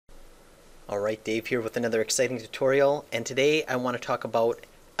Alright, Dave here with another exciting tutorial, and today I want to talk about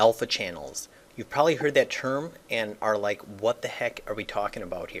alpha channels. You've probably heard that term and are like, what the heck are we talking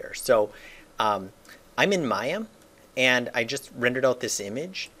about here? So I'm in Maya and I just rendered out this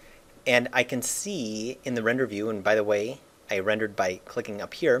image, and I can see in the render view, and by the way, I rendered by clicking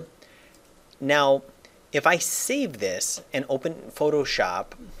up here. Now if I save this and open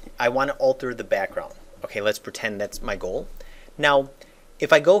Photoshop, I want to alter the background. Okay, let's pretend that's my goal. Now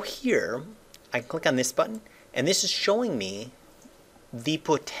if I go here, I can click on this button, and this is showing me the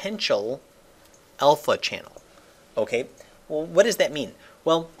potential alpha channel. Okay, well, what does that mean?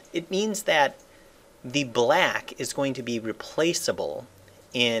 Well, it means that the black is going to be replaceable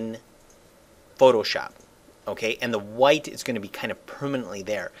in Photoshop. Okay, and the white is going to be kind of permanently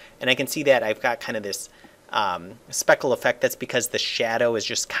there. And I can see that I've got kind of this speckle effect. That's because the shadow is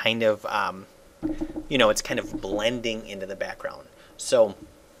just kind of, it's kind of blending into the background. So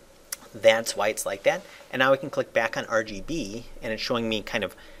that's why it's like that. And now I can click back on RGB, and it's showing me kind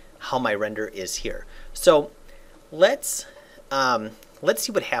of how my render is here. So let's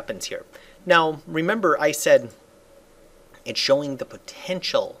see what happens here. Now remember, I said it's showing the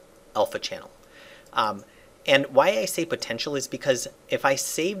potential alpha channel. And why I say potential is because if I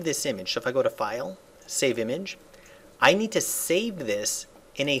save this image, so if I go to File, Save Image, I need to save this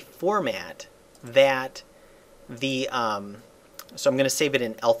in a format that the so I'm going to save it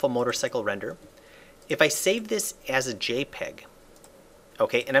in alpha motorcycle render. If I save this as a JPEG,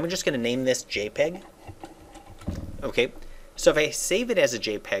 okay, and I'm just going to name this JPEG. Okay, so if I save it as a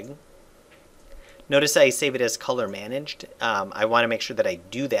JPEG, notice I save it as color managed. I want to make sure that I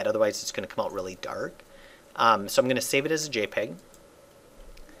do that, otherwise it's going to come out really dark. So I'm going to save it as a JPEG.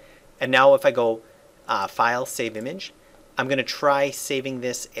 And now if I go File, Save Image, I'm going to try saving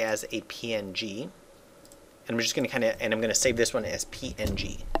this as a PNG. And I'm just going to I'm going to save this one as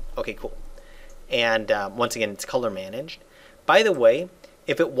PNG. Okay, cool. And once again, it's color managed. By the way,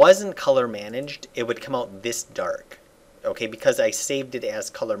 if it wasn't color managed, it would come out this dark. Okay, because I saved it as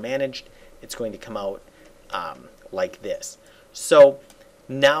color managed, it's going to come out like this. So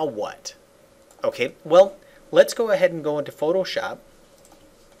now what? Okay, well, let's go ahead and go into Photoshop,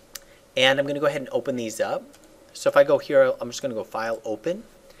 and I'm going to go ahead and open these up. So if I go here, I'm just going to go File, Open,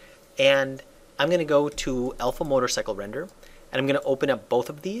 and I'm going to go to Alpha Motorcycle Render, and I'm going to open up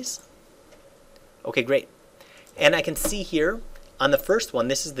both of these. Okay, great. And I can see here on the first one,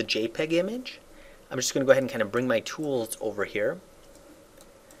 this is the JPEG image. I'm just going to go ahead and kind of bring my tools over here.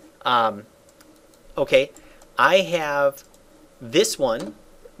 Okay, I have this one,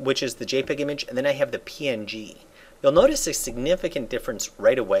 which is the JPEG image, and then I have the PNG. You'll notice a significant difference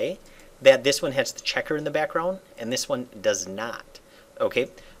right away, that this one has the checker in the background and this one does not. Okay,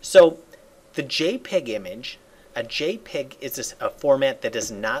 so the JPEG image, a JPEG is a format that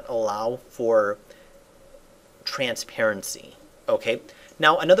does not allow for transparency. Okay,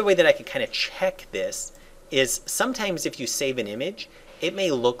 now another way that I could kind of check this is sometimes if you save an image, it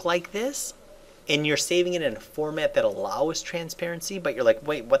may look like this, and you're saving it in a format that allows transparency, but you're like,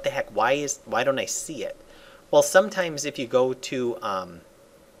 wait, what the heck? Why don't I see it? Well, sometimes if you go to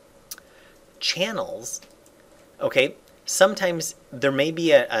channels, okay, sometimes there may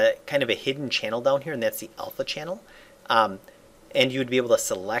be a kind of a hidden channel down here, and that's the alpha channel, and you would be able to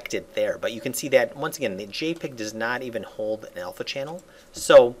select it there. But you can see that once again, the JPEG does not even hold an alpha channel.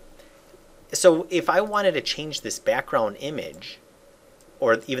 So if I wanted to change this background image,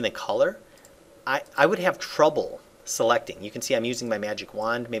 or even the color, I would have trouble selecting. You can see I'm using my magic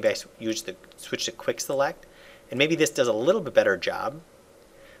wand. Maybe I switch to quick select, and maybe this does a little bit better job.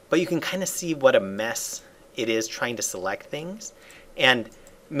 But you can kind of see what a mess it is trying to select things. And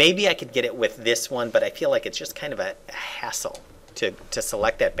maybe I could get it with this one, but I feel like it's just kind of a hassle to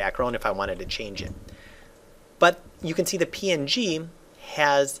select that background if I wanted to change it. But you can see the PNG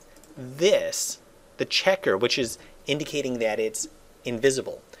has this, the checker, which is indicating that it's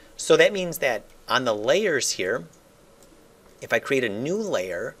invisible. So that means that on the layers here, if I create a new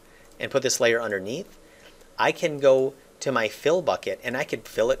layer and put this layer underneath, I can go to my fill bucket and I could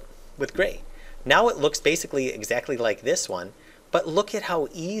fill it with gray. Now it looks basically exactly like this one, but look at how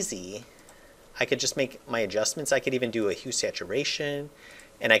easy I could just make my adjustments. I could even do a hue saturation,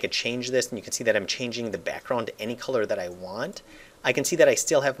 and I could change this, and you can see that I'm changing the background to any color that I want. I can see that I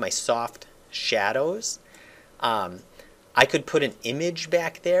still have my soft shadows. I could put an image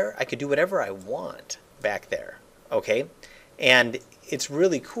back there. I could do whatever I want back there, okay? And it's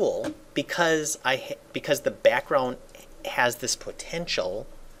really cool because the background has this potential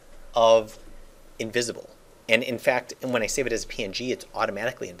of invisible. And in fact, when I save it as a PNG, it's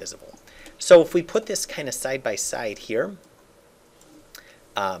automatically invisible. So if we put this kind of side by side here,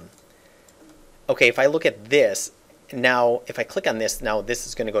 Okay, if I look at this, now if I click on this, now this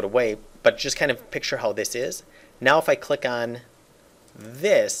is going to go away, but just kind of picture how this is. Now if I click on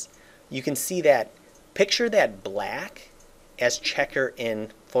this, you can see that, picture that black as checker in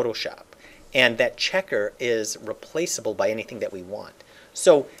Photoshop. And that checker is replaceable by anything that we want.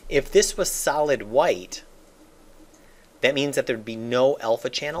 So if this was solid white, that means that there'd be no alpha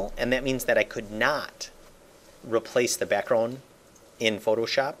channel, and that means that I could not replace the background in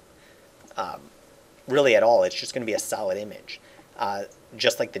Photoshop really at all. It's just going to be a solid image,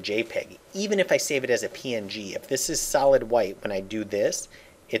 just like the JPEG. Even if I save it as a PNG, if this is solid white, when I do this,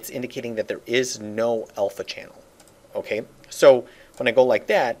 it's indicating that there is no alpha channel. Okay, so when I go like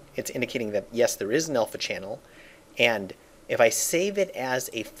that, it's indicating that yes, there is an alpha channel. And if I save it as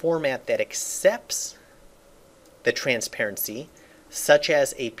a format that accepts the transparency, such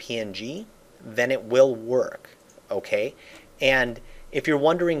as a PNG, then it will work. Okay, and if you're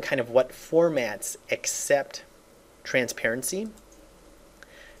wondering kind of what formats accept transparency,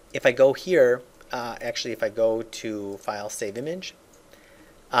 if I go here, actually if I go to File, Save Image,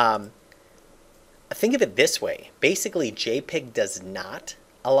 think of it this way. Basically, JPEG does not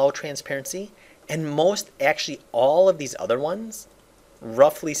allow transparency, and most, actually all of these other ones,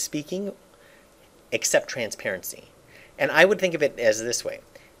 roughly speaking, accept transparency. And I would think of it as this way.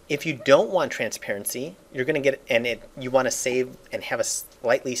 If you don't want transparency, you're going to get, you want to save and have a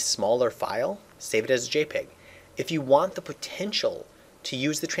slightly smaller file, save it as a JPEG. If you want the potential to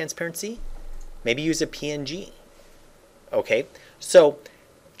use the transparency, maybe use a PNG. Okay, so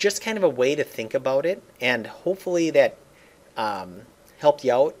just kind of a way to think about it, and hopefully that helped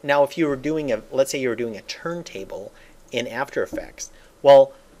you out. Now, if you were doing let's say you were doing a turntable in After Effects,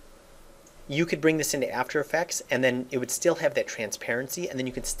 well, you could bring this into After Effects, and then it would still have that transparency, and then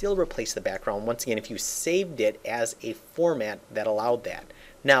you could still replace the background once again if you saved it as a format that allowed that.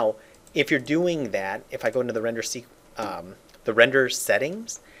 Now, if you're doing that, if I go into the render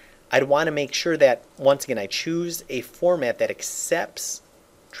settings, I'd want to make sure that once again I choose a format that accepts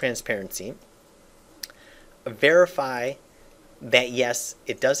transparency, verify that yes,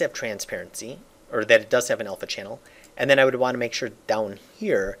 it does have transparency, or that it does have an alpha channel, and then I would want to make sure down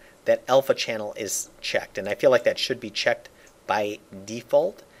here that alpha channel is checked. And I feel like that should be checked by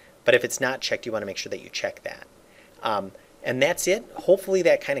default, but if it's not checked, you want to make sure that you check that. And that's it. Hopefully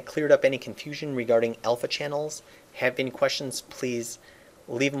that kind of cleared up any confusion regarding alpha channels. Have any questions, please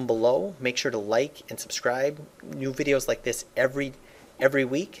leave them below. Make sure to like and subscribe. New videos like this every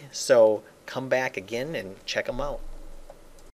week, so come back again and check them out.